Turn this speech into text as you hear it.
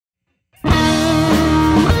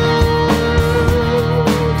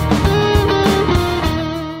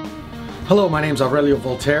Hello, my name's Aurelio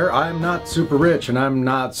Voltaire. I'm not super rich and I'm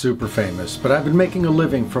not super famous, but I've been making a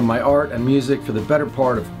living from my art and music for the better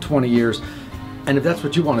part of 20 years. And if that's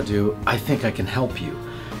what you want to do, I think I can help you.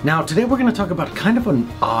 Now, today we're going to talk about kind of an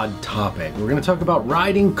odd topic. We're going to talk about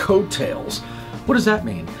riding coattails. What does that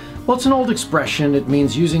mean? Well, it's an old expression. It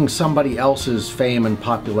means using somebody else's fame and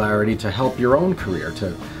popularity to help your own career,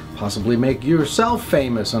 to possibly make yourself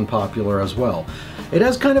famous and popular as well. It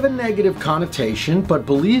has kind of a negative connotation, but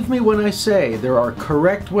believe me when I say there are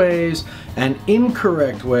correct ways and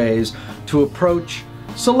incorrect ways to approach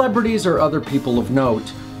celebrities or other people of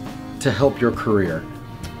note to help your career.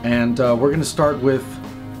 And we're going to start with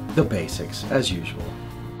the basics, as usual.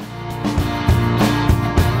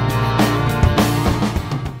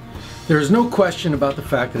 There's no question about the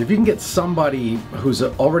fact that if you can get somebody who's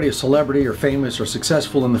already a celebrity or famous or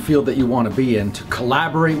successful in the field that you want to be in to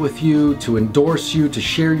collaborate with you, to endorse you, to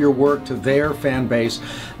share your work to their fan base,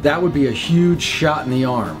 that would be a huge shot in the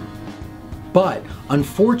arm. But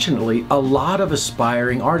unfortunately, a lot of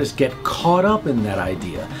aspiring artists get caught up in that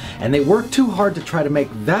idea and they work too hard to try to make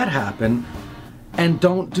that happen and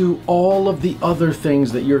don't do all of the other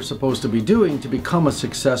things that you're supposed to be doing to become a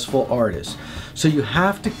successful artist. So you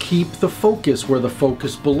have to keep the focus where the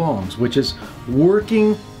focus belongs, which is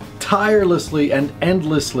working tirelessly and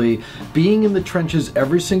endlessly, being in the trenches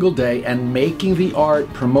every single day and making the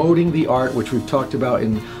art, promoting the art, which we've talked about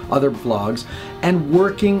in other vlogs, and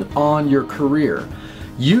working on your career.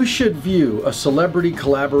 You should view a celebrity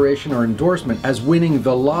collaboration or endorsement as winning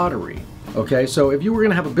the lottery. Okay, so if you were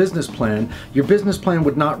going to have a business plan, your business plan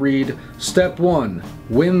would not read, Step 1,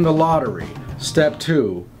 win the lottery. Step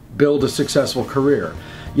 2, build a successful career.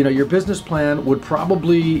 You know, your business plan would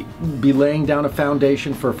probably be laying down a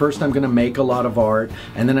foundation for first I'm going to make a lot of art,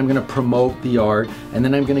 and then I'm going to promote the art, and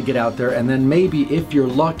then I'm going to get out there, and then maybe if you're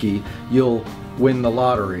lucky, you'll win the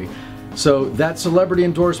lottery. So that celebrity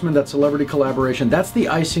endorsement, that celebrity collaboration, that's the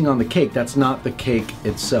icing on the cake. That's not the cake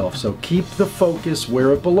itself. So keep the focus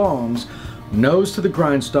where it belongs, nose to the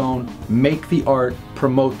grindstone, make the art,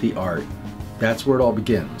 promote the art. That's where it all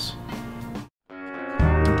begins.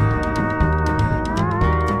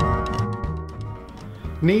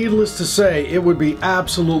 Needless to say, it would be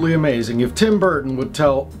absolutely amazing if Tim Burton would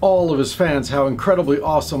tell all of his fans how incredibly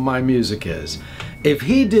awesome my music is. If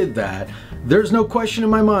he did that, there's no question in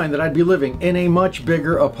my mind that I'd be living in a much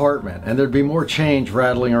bigger apartment and there'd be more change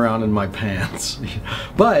rattling around in my pants.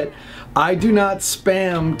 But I do not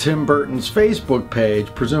spam Tim Burton's Facebook page,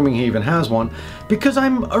 presuming he even has one, because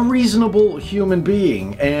I'm a reasonable human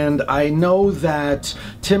being and I know that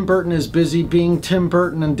Tim Burton is busy being Tim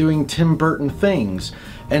Burton and doing Tim Burton things.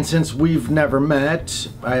 And since we've never met,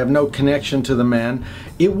 I have no connection to the man,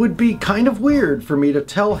 it would be kind of weird for me to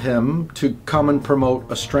tell him to come and promote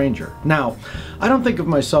a stranger. Now, I don't think of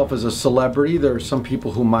myself as a celebrity. There are some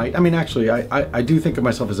people who might. I mean, actually, I do think of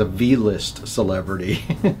myself as a V-list celebrity.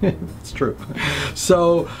 It's true.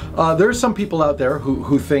 So there are some people out there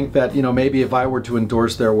who think that, you know, maybe if I were to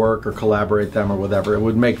endorse their work or collaborate them or whatever, it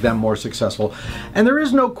would make them more successful. And there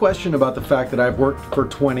is no question about the fact that I've worked for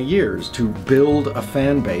 20 years to build a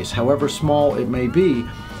fan base, however small it may be.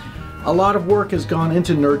 A lot of work has gone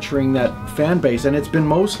into nurturing that fan base, and it's been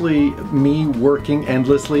mostly me working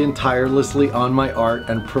endlessly and tirelessly on my art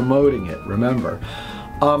and promoting it, remember.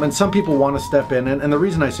 And some people want to step in, and the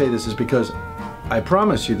reason I say this is because I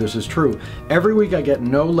promise you this is true. Every week I get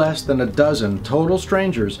no less than a dozen total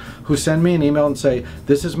strangers who send me an email and say,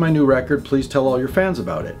 this is my new record, please tell all your fans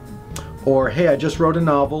about it. Or, hey, I just wrote a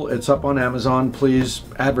novel, it's up on Amazon, please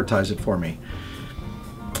advertise it for me.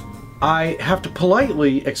 I have to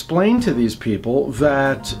politely explain to these people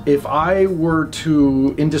that if I were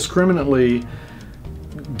to indiscriminately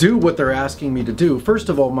do what they're asking me to do, first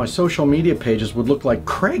of all, my social media pages would look like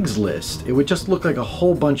Craigslist. It would just look like a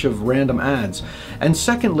whole bunch of random ads. And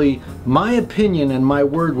secondly, my opinion and my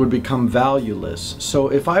word would become valueless. So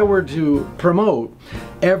if I were to promote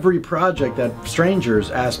every project that strangers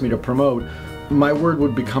ask me to promote, my word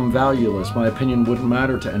would become valueless. My opinion wouldn't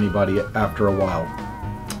matter to anybody after a while.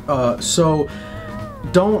 So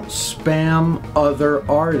don't spam other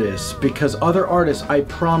artists, because other artists, I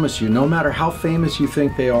promise you, no matter how famous you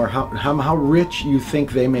think they are, how rich you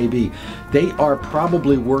think they may be, they are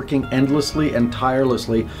probably working endlessly and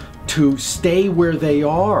tirelessly to stay where they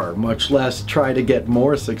are, much less try to get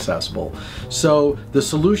more successful. So the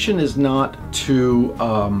solution is not to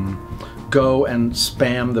go and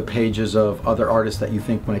spam the pages of other artists that you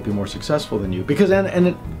think might be more successful than you, because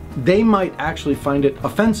they might actually find it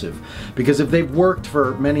offensive, because if they've worked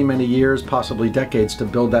for many years, possibly decades, to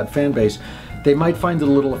build that fan base, they might find it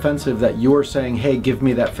a little offensive that you're saying, hey, give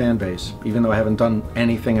me that fan base, even though I haven't done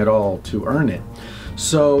anything at all to earn it.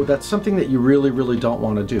 So that's something that you really, really don't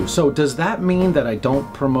want to do. So does that mean that I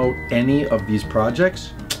don't promote any of these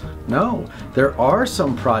projects? No, there are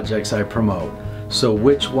some projects I promote. So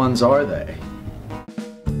which ones are they?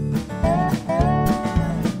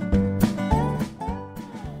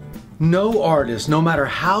 No artist, no matter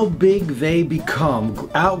how big they become,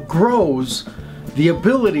 outgrows the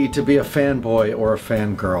ability to be a fanboy or a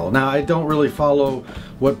fangirl. Now, I don't really follow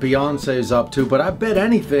what Beyonce's up to, but I bet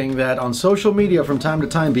anything that on social media from time to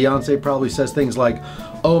time, Beyonce probably says things like,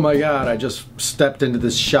 oh my God, I just stepped into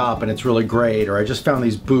this shop and it's really great, or I just found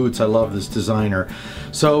these boots, I love this designer.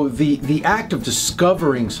 So the act of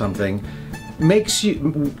discovering something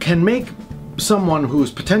can make someone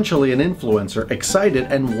who's potentially an influencer excited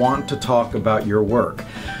and want to talk about your work.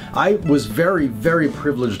 I was very, very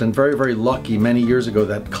privileged and very, very lucky many years ago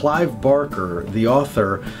that Clive Barker, the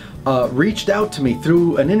author, reached out to me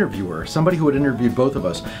through an interviewer, somebody who had interviewed both of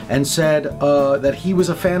us, and said that he was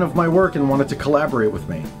a fan of my work and wanted to collaborate with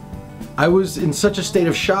me. I was in such a state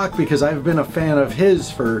of shock because I've been a fan of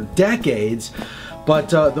his for decades, but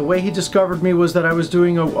the way he discovered me was that I was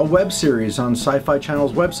doing a web series on Sci-Fi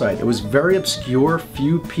Channel's website. It was very obscure,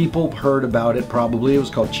 few people heard about it probably. It was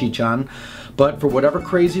called Chichan. But for whatever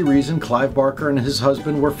crazy reason, Clive Barker and his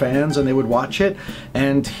husband were fans and they would watch it,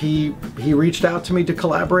 and he reached out to me to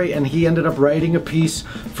collaborate, and he ended up writing a piece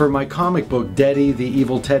for my comic book, Deddy the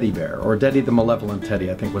Evil Teddy Bear, or Deddy the Malevolent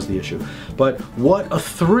Teddy, I think was the issue. But what a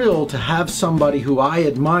thrill to have somebody who I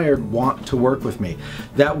admired want to work with me.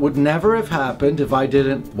 That would never have happened if I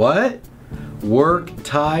didn't, what? Work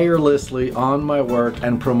tirelessly on my work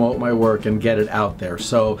and promote my work and get it out there.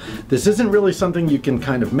 So this isn't really something you can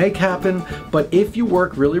kind of make happen, but if you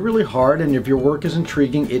work really, really hard and if your work is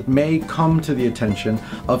intriguing, it may come to the attention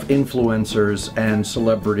of influencers and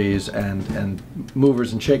celebrities and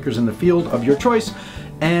movers and shakers in the field of your choice,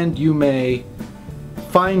 and you may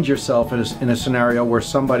find yourself in a scenario where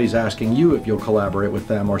somebody's asking you if you'll collaborate with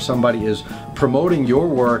them, or somebody is promoting your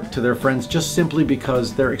work to their friends just simply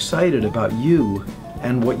because they're excited about you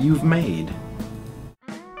and what you've made.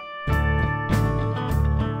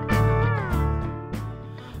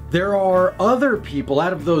 There are other people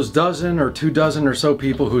out of those dozen or 2 dozen or so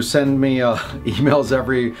people who send me emails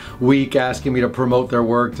every week asking me to promote their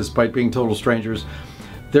work despite being total strangers.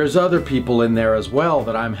 There's other people in there as well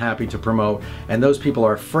that I'm happy to promote, and those people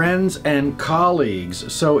are friends and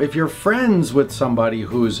colleagues. So if you're friends with somebody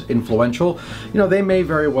who's influential, you know, they may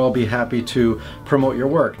very well be happy to promote your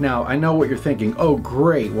work. Now, I know what you're thinking. Oh,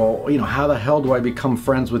 great. Well, you know, how the hell do I become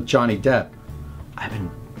friends with Johnny Depp? I've been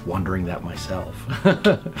wondering that myself.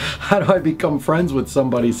 How do I become friends with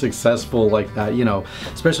somebody successful like that? You know,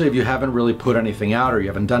 especially if you haven't really put anything out or you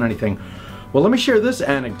haven't done anything. Well, let me share this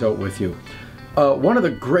anecdote with you. One of the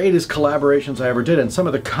greatest collaborations I ever did, and some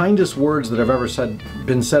of the kindest words that have ever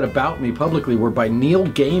been said about me publicly, were by Neil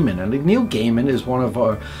Gaiman. And Neil Gaiman is one of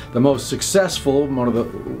the most successful, one of the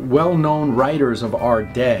well-known writers of our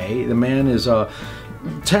day. The man is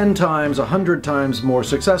 10 times, 100 times more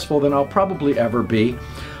successful than I'll probably ever be.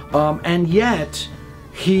 And yet,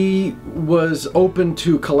 he was open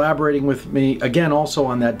to collaborating with me, again, also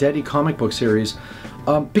on that Deddy comic book series,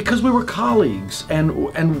 because we were colleagues.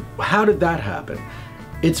 And how did that happen?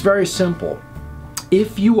 It's very simple.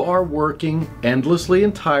 If you are working endlessly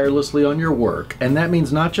and tirelessly on your work, and that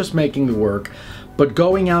means not just making the work, but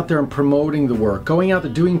going out there and promoting the work, going out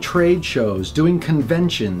there doing trade shows, doing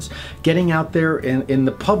conventions, getting out there in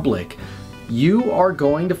the public, you are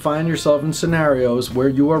going to find yourself in scenarios where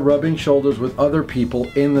you are rubbing shoulders with other people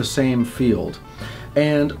in the same field.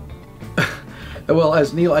 And well,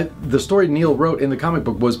 as the story Neil wrote in the comic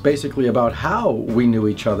book was basically about how we knew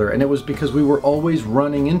each other, and it was because we were always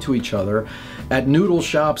running into each other at noodle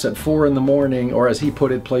shops at 4 in the morning, or as he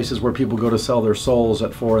put it, places where people go to sell their souls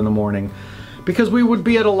at 4 in the morning, because we would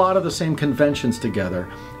be at a lot of the same conventions together.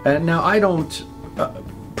 And now I don't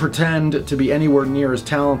pretend to be anywhere near as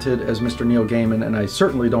talented as Mr. Neil Gaiman, and I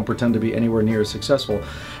certainly don't pretend to be anywhere near as successful.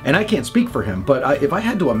 And I can't speak for him, but if I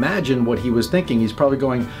had to imagine what he was thinking, he's probably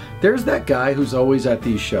going, there's that guy who's always at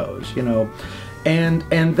these shows, you know. And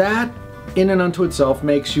that in and unto itself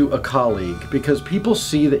makes you a colleague, because people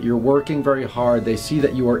see that you're working very hard, they see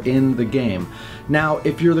that you are in the game. Now,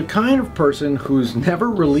 if you're the kind of person who's never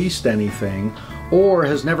released anything, or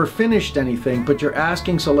has never finished anything, but you're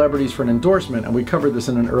asking celebrities for an endorsement, and we covered this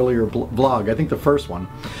in an earlier vlog, I think the first one,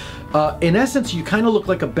 in essence, you kind of look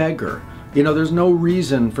like a beggar. You know, there's no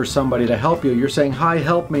reason for somebody to help you. You're saying, hi,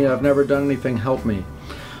 help me, I've never done anything, help me.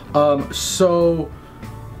 So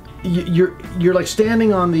you're like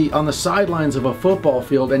standing on the sidelines of a football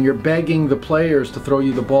field and you're begging the players to throw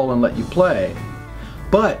you the ball and let you play.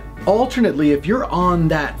 But alternately, if you're on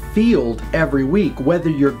that field every week, whether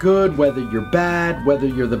you're good, whether you're bad, whether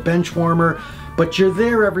you're the bench warmer, but you're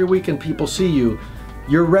there every week and people see you,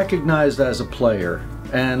 you're recognized as a player,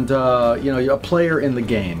 and you know, you're a player in the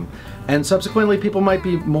game. And subsequently, people might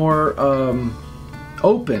be more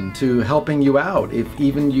open to helping you out if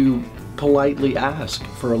even you politely ask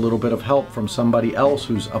for a little bit of help from somebody else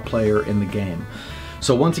who's a player in the game.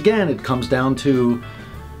 So once again, it comes down to,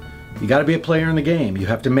 you got to be a player in the game. You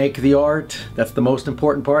have to make the art. That's the most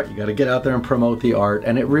important part. You got to get out there and promote the art.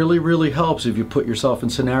 And it really, really helps if you put yourself in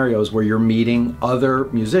scenarios where you're meeting other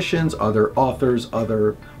musicians, other authors,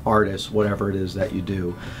 other artists, whatever it is that you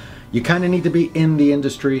do. You kind of need to be in the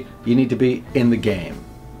industry. You need to be in the game.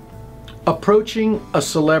 Approaching a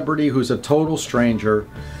celebrity who's a total stranger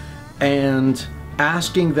and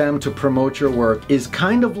asking them to promote your work is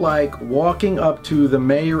kind of like walking up to the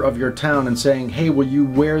mayor of your town and saying, hey, will you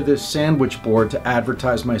wear this sandwich board to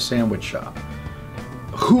advertise my sandwich shop?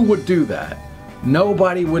 Who would do that?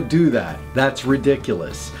 Nobody would do that. That's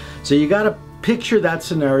ridiculous. So you got to picture that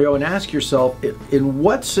scenario and ask yourself, in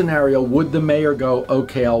what scenario would the mayor go,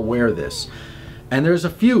 okay, I'll wear this? And there's a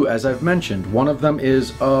few, as I've mentioned. One of them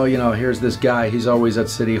is, oh, you know, here's this guy, he's always at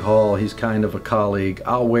City Hall, he's kind of a colleague,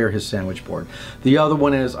 I'll wear his sandwich board. The other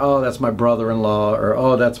one is, oh, that's my brother-in-law, or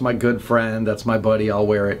oh, that's my good friend, that's my buddy, I'll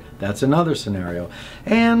wear it. That's another scenario.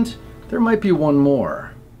 And there might be one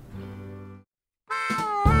more.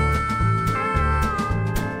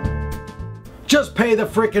 Just pay the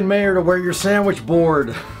frickin' mayor to wear your sandwich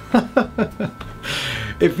board.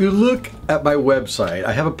 If you look at my website,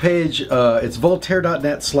 I have a page, it's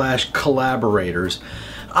voltaire.net/collaborators.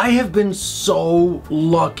 I have been so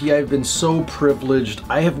lucky, I've been so privileged.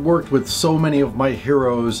 I have worked with so many of my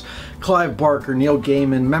heroes, Clive Barker, Neil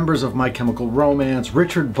Gaiman, members of My Chemical Romance,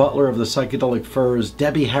 Richard Butler of the Psychedelic Furs,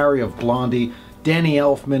 Debbie Harry of Blondie, Danny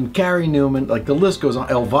Elfman, Gary Newman, like the list goes on,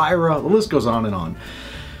 Elvira, the list goes on and on.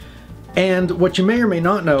 And what you may or may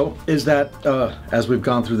not know is that, as we've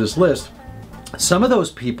gone through this list, some of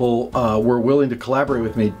those people were willing to collaborate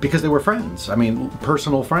with me because they were friends. I mean,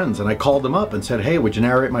 personal friends. And I called them up and said, hey, would you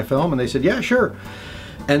narrate my film? And they said, yeah, sure.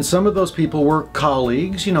 And some of those people were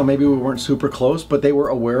colleagues. You know, maybe we weren't super close, but they were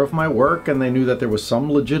aware of my work and they knew that there was some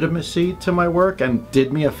legitimacy to my work and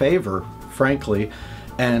did me a favor, frankly,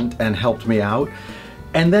 and helped me out.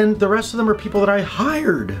 And then the rest of them are people that I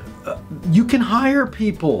hired. You can hire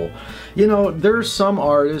people. You know, there's some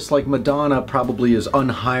artists, like Madonna probably is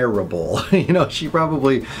unhireable. You know, she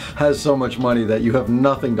probably has so much money that you have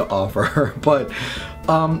nothing to offer her. But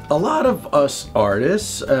a lot of us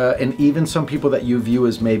artists, and even some people that you view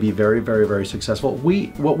as maybe very, very, very successful,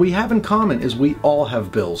 what we have in common is we all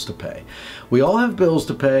have bills to pay. We all have bills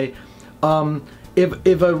to pay.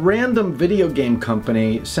 If a random video game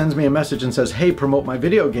company sends me a message and says, hey, promote my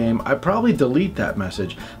video game, I probably delete that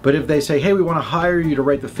message. But if they say, hey, we want to hire you to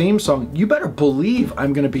write the theme song, you better believe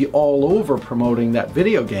I'm going to be all over promoting that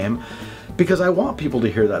video game because I want people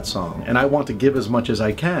to hear that song and I want to give as much as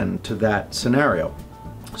I can to that scenario.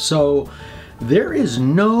 So there is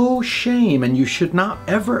no shame, and you should not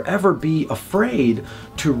ever, ever be afraid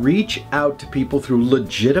to reach out to people through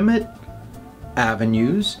legitimate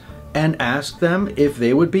avenues and ask them if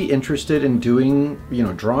they would be interested in doing, you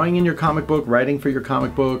know, drawing in your comic book, writing for your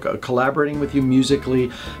comic book, collaborating with you musically,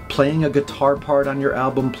 playing a guitar part on your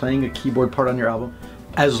album, playing a keyboard part on your album.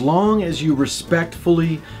 As long as you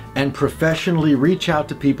respectfully and professionally reach out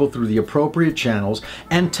to people through the appropriate channels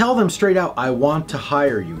and tell them straight out, I want to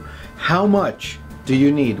hire you. How much do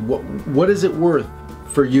you need? What is it worth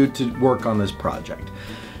for you to work on this project?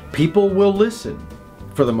 People will listen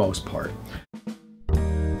for the most part.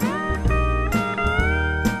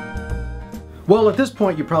 Well, at this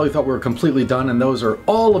point, you probably thought we were completely done, and those are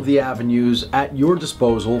all of the avenues at your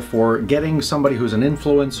disposal for getting somebody who's an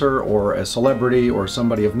influencer or a celebrity or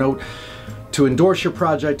somebody of note to endorse your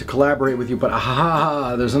project, to collaborate with you. But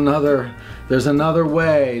there's another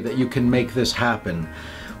way that you can make this happen.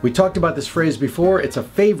 We talked about this phrase before. It's a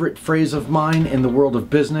favorite phrase of mine in the world of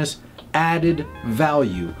business: added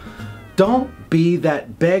value. Don't be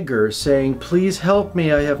that beggar saying, please help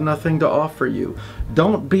me, I have nothing to offer you.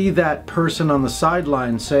 Don't be that person on the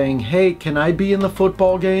sideline saying, hey, can I be in the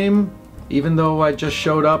football game? Even though I just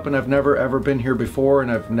showed up and I've never ever been here before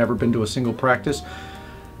and I've never been to a single practice.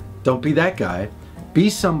 Don't be that guy. Be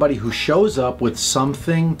somebody who shows up with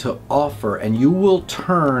something to offer, and you will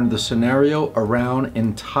turn the scenario around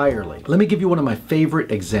entirely. Let me give you one of my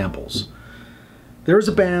favorite examples. There's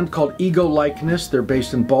a band called Ego Likeness. They're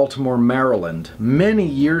based in Baltimore, Maryland. Many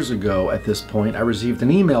years ago at this point, I received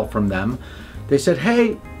an email from them. They said,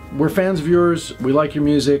 hey, we're fans of yours. We like your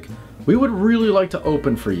music. We would really like to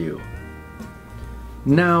open for you.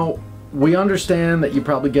 Now, we understand that you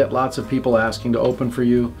probably get lots of people asking to open for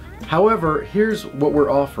you. However, here's what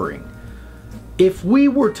we're offering. If we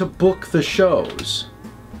were to book the shows,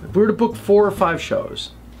 if we were to book 4 or 5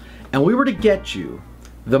 shows, and we were to get you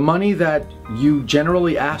the money that you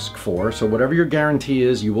generally ask for, so whatever your guarantee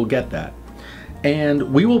is, you will get that.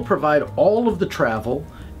 And we will provide all of the travel,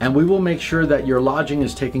 and we will make sure that your lodging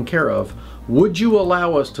is taken care of. Would you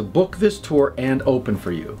allow us to book this tour and open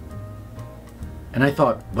for you? And I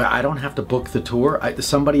thought, well, I don't have to book the tour.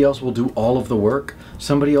 Somebody else will do all of the work.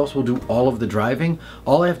 Somebody else will do all of the driving.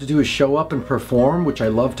 All I have to do is show up and perform, which I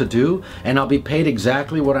love to do, and I'll be paid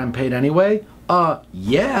exactly what I'm paid anyway?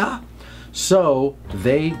 Yeah. So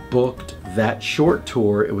they booked that short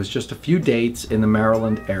tour. It was just a few dates in the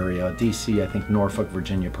Maryland area, DC, I think Norfolk,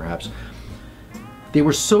 Virginia perhaps. They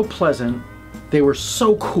were so pleasant, they were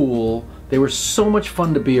so cool, they were so much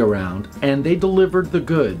fun to be around, and they delivered the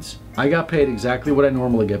goods. I got paid exactly what I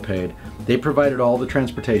normally get paid. They provided all the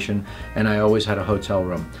transportation, and I always had a hotel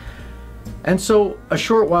room. And so a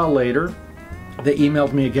short while later, they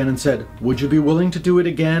emailed me again and said, would you be willing to do it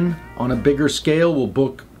again? On a bigger scale, we'll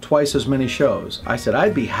book twice as many shows. I said,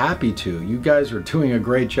 I'd be happy to. You guys are doing a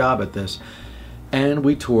great job at this. And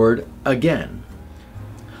we toured again.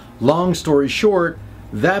 Long story short,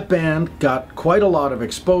 that band got quite a lot of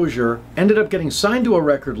exposure, ended up getting signed to a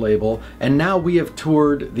record label, and now we have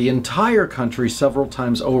toured the entire country several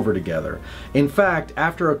times over together. In fact,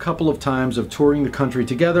 after a couple of times of touring the country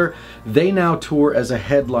together, they now tour as a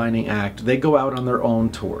headlining act. They go out on their own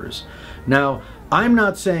tours. Now, I'm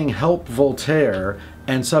not saying help Voltaire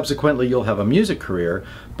and subsequently you'll have a music career,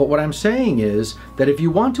 but what I'm saying is that if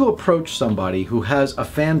you want to approach somebody who has a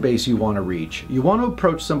fan base you want to reach, you want to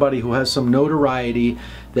approach somebody who has some notoriety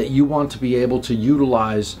that you want to be able to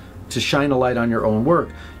utilize to shine a light on your own work,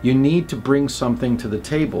 you need to bring something to the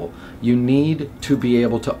table. You need to be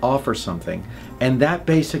able to offer something. And that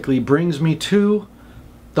basically brings me to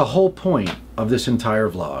the whole point of this entire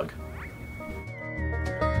vlog.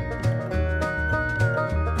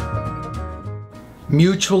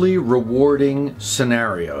 Mutually rewarding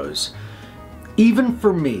scenarios. Even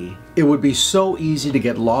for me, it would be so easy to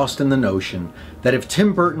get lost in the notion that if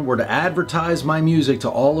Tim Burton were to advertise my music to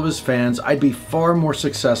all of his fans, I'd be far more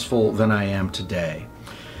successful than I am today.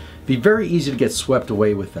 It'd be very easy to get swept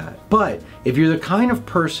away with that. But if you're the kind of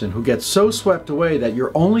person who gets so swept away that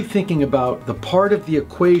you're only thinking about the part of the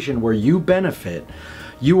equation where you benefit,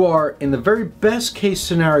 you are, in the very best case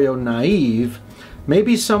scenario, naive,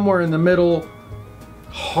 maybe somewhere in the middle,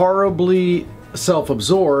 horribly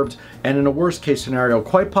self-absorbed, and in a worst case scenario,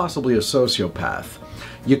 quite possibly a sociopath.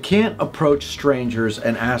 You can't approach strangers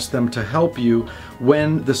and ask them to help you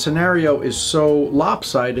when the scenario is so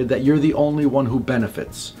lopsided that you're the only one who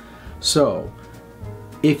benefits. So,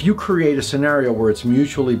 if you create a scenario where it's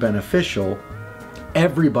mutually beneficial,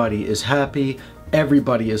 everybody is happy,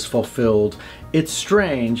 everybody is fulfilled. It's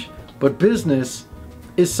strange, but business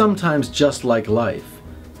is sometimes just like life.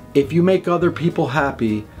 If you make other people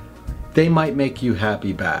happy, they might make you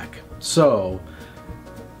happy back. So,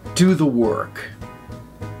 do the work,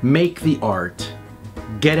 make the art,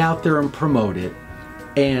 get out there and promote it,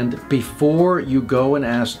 and before you go and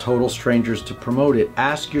ask total strangers to promote it,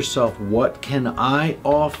 ask yourself, what can I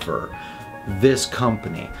offer this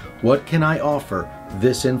company? What can I offer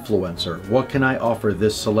this influencer? What can I offer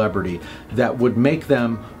this celebrity that would make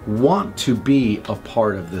them want to be a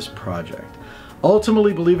part of this project?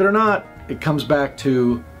 Ultimately, believe it or not, it comes back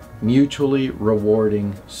to mutually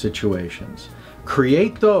rewarding situations.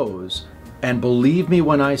 Create those, and believe me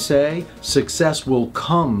when I say, success will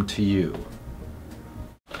come to you.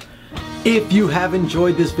 If you have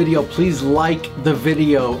enjoyed this video, please like the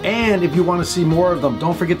video, and if you want to see more of them,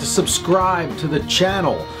 don't forget to subscribe to the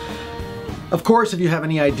channel. Of course, if you have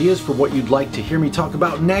any ideas for what you'd like to hear me talk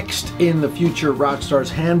about next in the future Rockstar's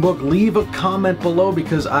Handbook, leave a comment below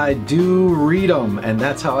because I do read them, and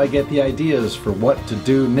that's how I get the ideas for what to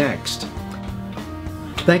do next.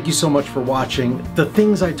 Thank you so much for watching. The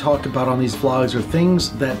things I talk about on these vlogs are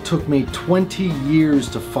things that took me 20 years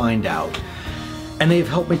to find out, and they've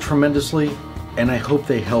helped me tremendously, and I hope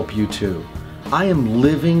they help you too. I am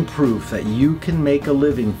living proof that you can make a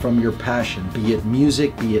living from your passion, be it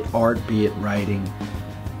music, be it art, be it writing.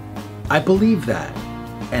 I believe that,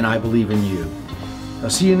 and I believe in you. I'll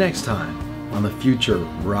see you next time on the future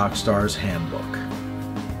Rockstar's Handbook.